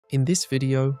In this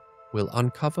video, we'll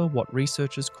uncover what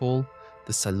researchers call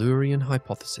the Silurian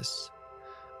Hypothesis,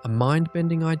 a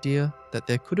mind-bending idea that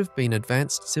there could have been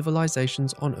advanced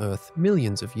civilizations on Earth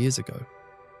millions of years ago.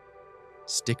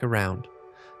 Stick around.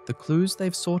 The clues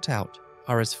they've sought out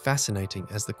are as fascinating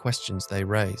as the questions they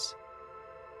raise.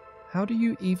 How do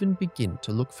you even begin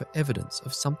to look for evidence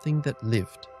of something that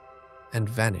lived and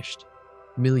vanished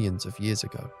millions of years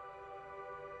ago?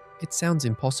 It sounds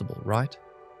impossible, right?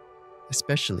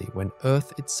 Especially when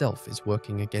Earth itself is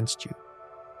working against you,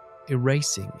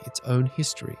 erasing its own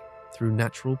history through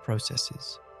natural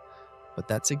processes. But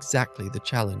that's exactly the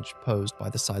challenge posed by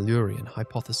the Silurian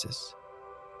Hypothesis.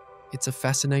 It's a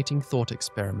fascinating thought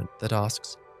experiment that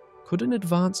asks, could an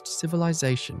advanced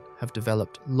civilization have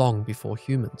developed long before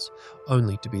humans,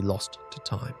 only to be lost to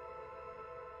time?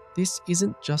 This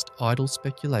isn't just idle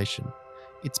speculation.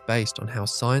 It's based on how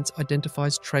science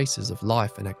identifies traces of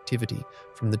life and activity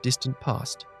from the distant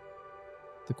past.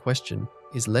 The question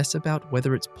is less about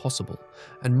whether it's possible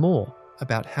and more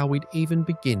about how we'd even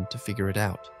begin to figure it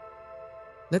out.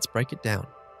 Let's break it down.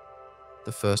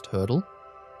 The first hurdle: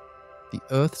 the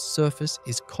Earth's surface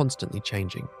is constantly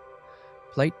changing.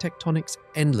 Plate tectonics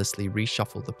endlessly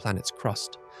reshuffle the planet's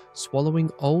crust,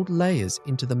 swallowing old layers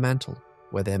into the mantle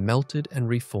where they're melted and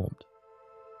reformed.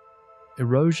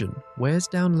 Erosion wears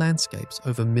down landscapes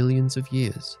over millions of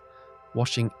years,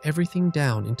 washing everything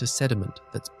down into sediment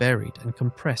that's buried and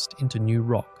compressed into new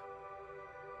rock.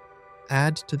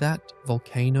 Add to that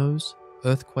volcanoes,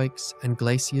 earthquakes, and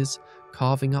glaciers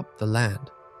carving up the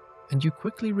land, and you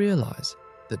quickly realize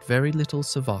that very little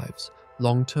survives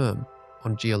long-term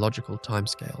on geological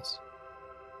timescales.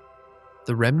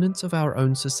 The remnants of our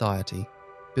own society,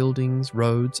 buildings,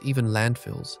 roads, even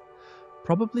landfills,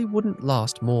 probably wouldn't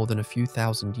last more than a few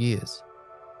thousand years.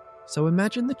 So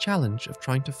imagine the challenge of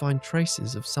trying to find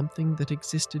traces of something that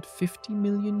existed 50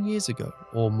 million years ago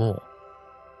or more.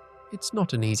 It's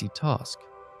not an easy task.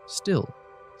 Still,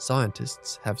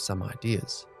 scientists have some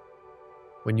ideas.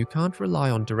 When you can't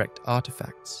rely on direct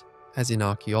artifacts, as in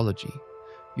archaeology,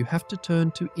 you have to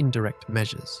turn to indirect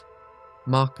measures,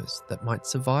 markers that might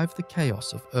survive the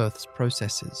chaos of Earth's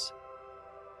processes.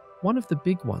 One of the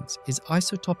big ones is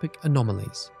isotopic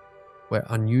anomalies, where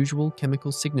unusual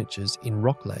chemical signatures in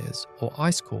rock layers or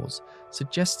ice cores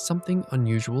suggest something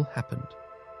unusual happened.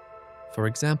 For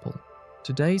example,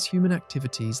 today's human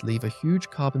activities leave a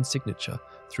huge carbon signature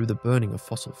through the burning of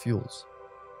fossil fuels.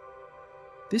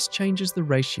 This changes the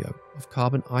ratio of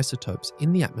carbon isotopes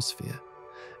in the atmosphere,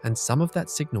 and some of that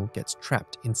signal gets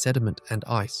trapped in sediment and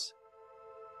ice.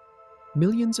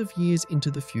 Millions of years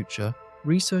into the future,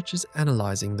 researchers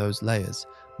analyzing those layers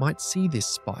might see this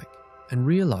spike and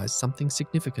realize something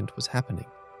significant was happening,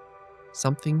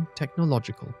 something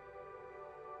technological.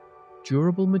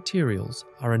 Durable materials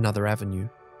are another avenue.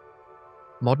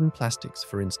 Modern plastics,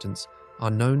 for instance,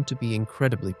 are known to be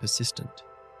incredibly persistent.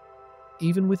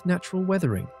 Even with natural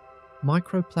weathering,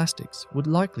 microplastics would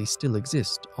likely still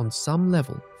exist on some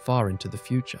level far into the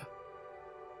future.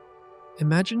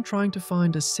 Imagine trying to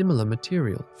find a similar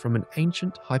material from an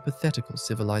ancient hypothetical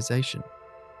civilization.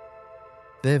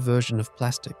 Their version of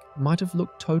plastic might have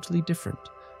looked totally different,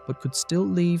 but could still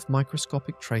leave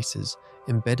microscopic traces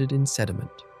embedded in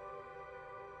sediment.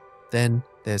 Then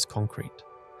there's concrete,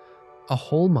 a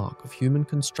hallmark of human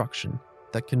construction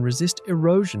that can resist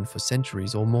erosion for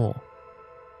centuries or more.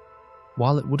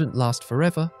 While it wouldn't last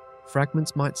forever,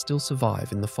 fragments might still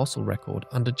survive in the fossil record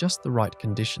under just the right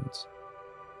conditions.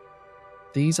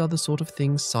 These are the sort of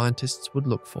things scientists would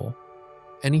look for,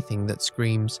 anything that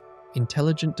screams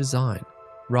intelligent design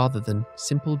rather than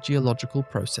simple geological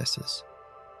processes.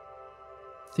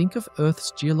 Think of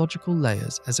Earth's geological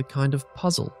layers as a kind of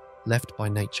puzzle left by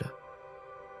nature.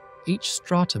 Each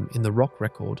stratum in the rock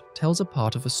record tells a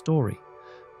part of a story,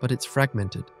 but it's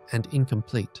fragmented and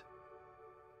incomplete.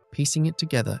 Piecing it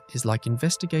together is like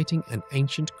investigating an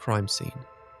ancient crime scene,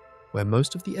 where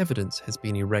most of the evidence has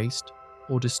been erased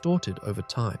or distorted over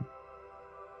time.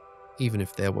 Even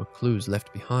if there were clues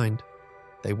left behind,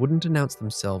 they wouldn't announce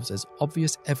themselves as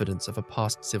obvious evidence of a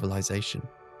past civilization.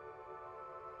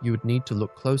 You would need to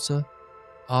look closer,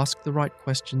 ask the right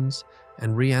questions,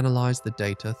 and reanalyze the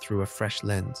data through a fresh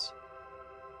lens.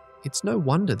 It's no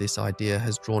wonder this idea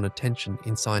has drawn attention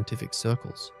in scientific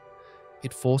circles.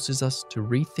 It forces us to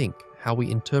rethink how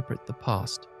we interpret the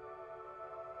past.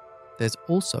 There's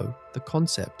also the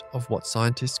concept of what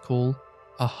scientists call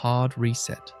a hard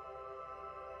reset.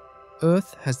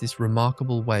 Earth has this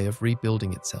remarkable way of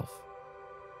rebuilding itself.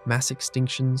 Mass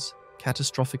extinctions,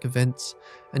 catastrophic events,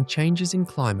 and changes in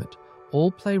climate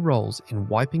all play roles in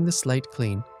wiping the slate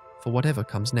clean for whatever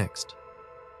comes next.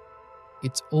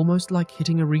 It's almost like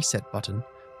hitting a reset button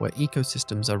where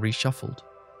ecosystems are reshuffled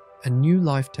and new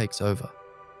life takes over.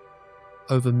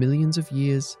 Over millions of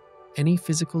years, any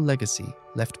physical legacy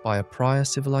left by a prior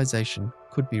civilization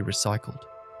could be recycled.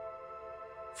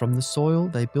 From the soil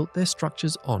they built their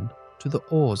structures on to the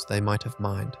ores they might have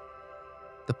mined,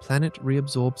 the planet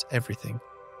reabsorbs everything.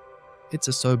 It's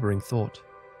a sobering thought.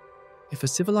 If a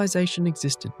civilization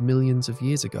existed millions of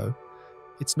years ago,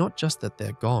 it's not just that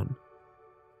they're gone.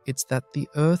 It's that the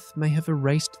Earth may have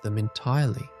erased them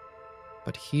entirely.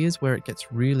 But here's where it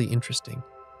gets really interesting.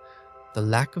 The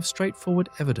lack of straightforward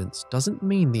evidence doesn't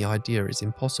mean the idea is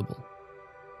impossible.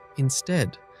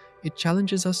 Instead, it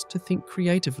challenges us to think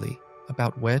creatively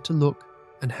about where to look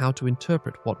and how to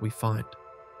interpret what we find.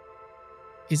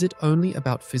 Is it only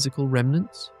about physical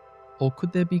remnants? Or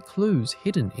could there be clues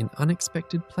hidden in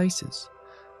unexpected places,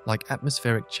 like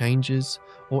atmospheric changes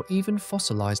or even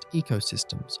fossilized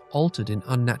ecosystems altered in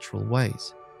unnatural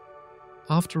ways?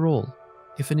 After all,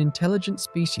 if an intelligent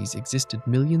species existed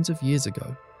millions of years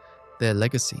ago, their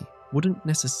legacy wouldn't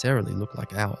necessarily look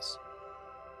like ours.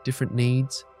 Different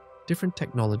needs, different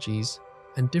technologies,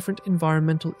 and different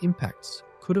environmental impacts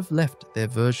could have left their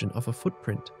version of a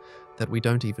footprint that we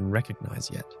don't even recognize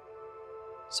yet.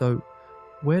 So,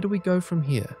 where do we go from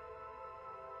here?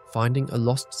 Finding a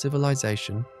lost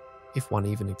civilization, if one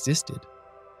even existed,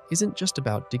 isn't just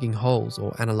about digging holes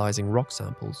or analyzing rock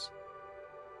samples.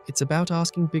 It's about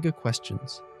asking bigger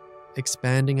questions,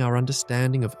 expanding our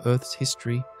understanding of Earth's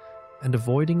history, and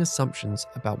avoiding assumptions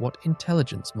about what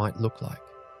intelligence might look like.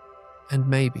 And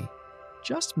maybe,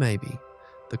 just maybe,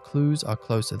 the clues are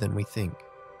closer than we think.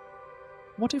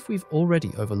 What if we've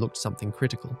already overlooked something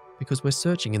critical because we're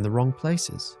searching in the wrong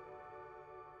places?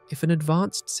 If an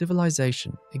advanced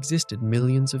civilization existed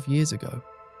millions of years ago,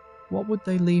 what would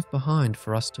they leave behind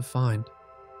for us to find?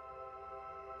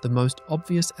 The most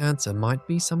obvious answer might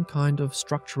be some kind of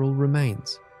structural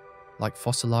remains, like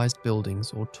fossilized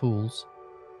buildings or tools.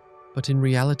 But in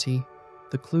reality,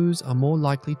 the clues are more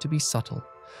likely to be subtle,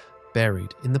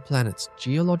 buried in the planet's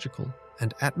geological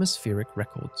and atmospheric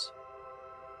records.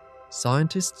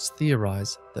 Scientists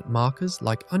theorize that markers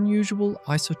like unusual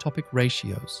isotopic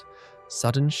ratios,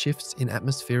 sudden shifts in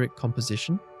atmospheric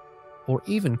composition, or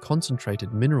even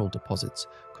concentrated mineral deposits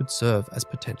could serve as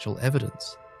potential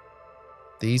evidence.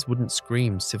 These wouldn't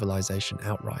scream civilization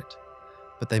outright,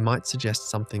 but they might suggest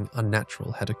something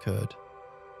unnatural had occurred.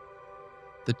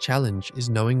 The challenge is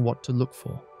knowing what to look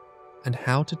for, and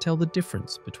how to tell the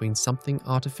difference between something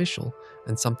artificial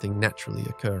and something naturally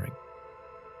occurring.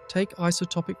 Take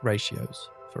isotopic ratios,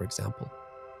 for example.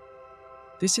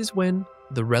 This is when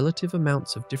the relative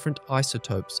amounts of different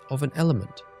isotopes of an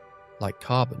element, like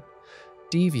carbon,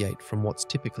 deviate from what's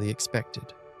typically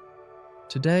expected.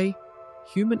 Today,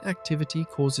 human activity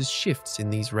causes shifts in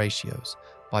these ratios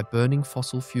by burning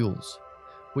fossil fuels,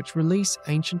 which release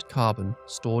ancient carbon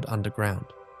stored underground.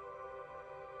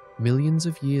 Millions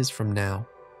of years from now,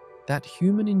 that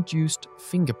human-induced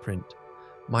fingerprint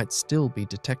might still be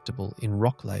detectable in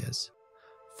rock layers,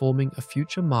 forming a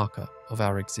future marker of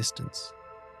our existence.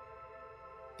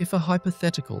 If a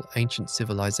hypothetical ancient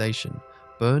civilization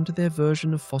burned their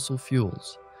version of fossil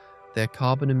fuels, their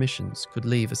carbon emissions could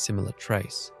leave a similar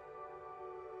trace.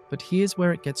 But here's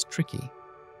where it gets tricky.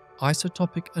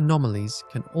 Isotopic anomalies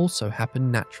can also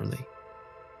happen naturally.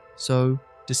 So,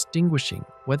 distinguishing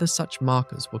whether such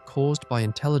markers were caused by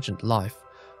intelligent life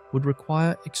would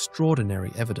require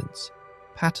extraordinary evidence,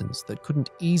 patterns that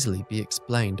couldn't easily be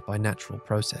explained by natural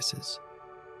processes.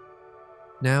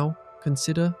 Now,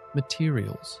 consider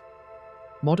materials.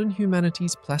 Modern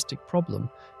humanity's plastic problem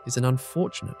is an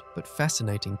unfortunate but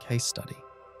fascinating case study.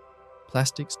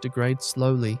 Plastics degrade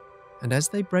slowly, and as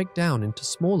they break down into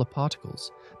smaller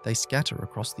particles, they scatter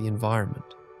across the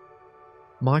environment.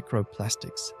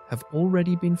 Microplastics have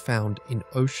already been found in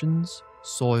oceans,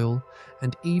 soil,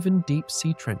 and even deep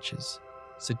sea trenches,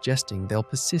 suggesting they'll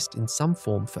persist in some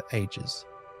form for ages.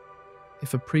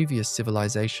 If a previous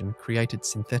civilization created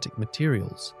synthetic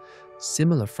materials,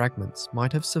 similar fragments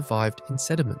might have survived in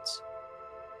sediments.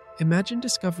 Imagine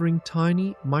discovering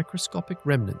tiny microscopic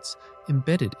remnants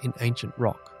embedded in ancient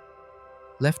rock,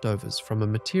 leftovers from a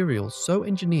material so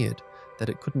engineered that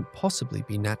it couldn't possibly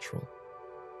be natural.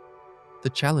 The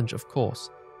challenge, of course,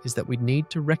 is that we'd need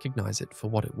to recognize it for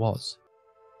what it was.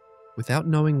 Without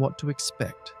knowing what to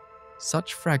expect,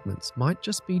 such fragments might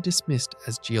just be dismissed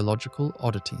as geological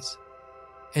oddities.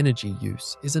 Energy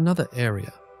use is another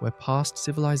area where past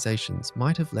civilizations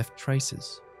might have left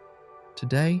traces.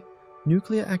 Today,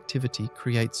 nuclear activity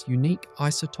creates unique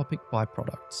isotopic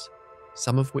byproducts,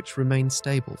 some of which remain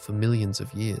stable for millions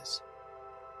of years.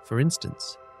 For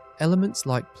instance, Elements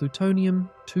like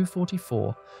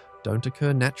plutonium-244 don't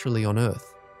occur naturally on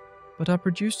Earth, but are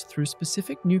produced through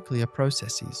specific nuclear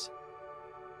processes.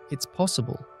 It's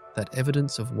possible that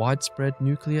evidence of widespread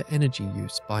nuclear energy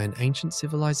use by an ancient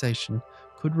civilization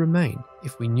could remain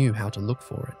if we knew how to look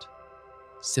for it.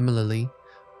 Similarly,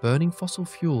 burning fossil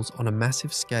fuels on a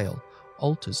massive scale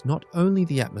alters not only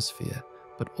the atmosphere,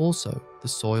 but also the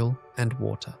soil and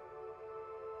water.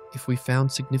 If we found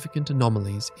significant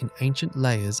anomalies in ancient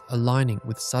layers aligning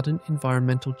with sudden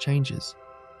environmental changes,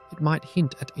 it might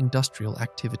hint at industrial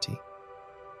activity.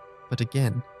 But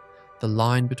again, the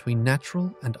line between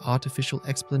natural and artificial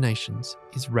explanations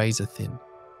is razor thin.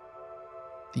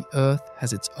 The Earth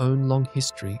has its own long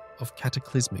history of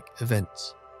cataclysmic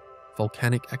events,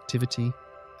 volcanic activity,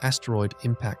 asteroid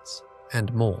impacts,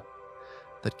 and more,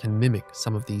 that can mimic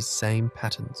some of these same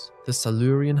patterns. The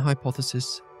Silurian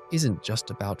hypothesis isn't just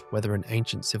about whether an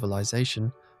ancient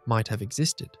civilization might have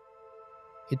existed.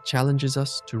 It challenges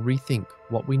us to rethink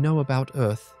what we know about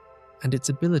Earth and its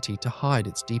ability to hide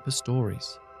its deeper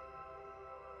stories.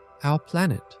 Our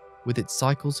planet, with its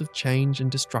cycles of change and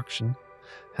destruction,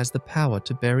 has the power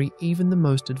to bury even the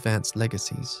most advanced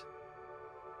legacies.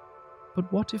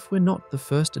 But what if we're not the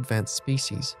first advanced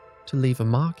species to leave a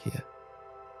mark here?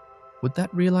 Would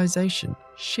that realization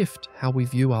shift how we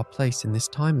view our place in this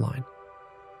timeline?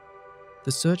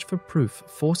 The search for proof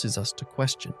forces us to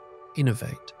question,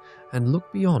 innovate, and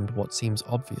look beyond what seems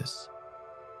obvious.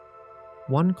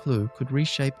 One clue could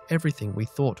reshape everything we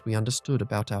thought we understood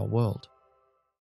about our world.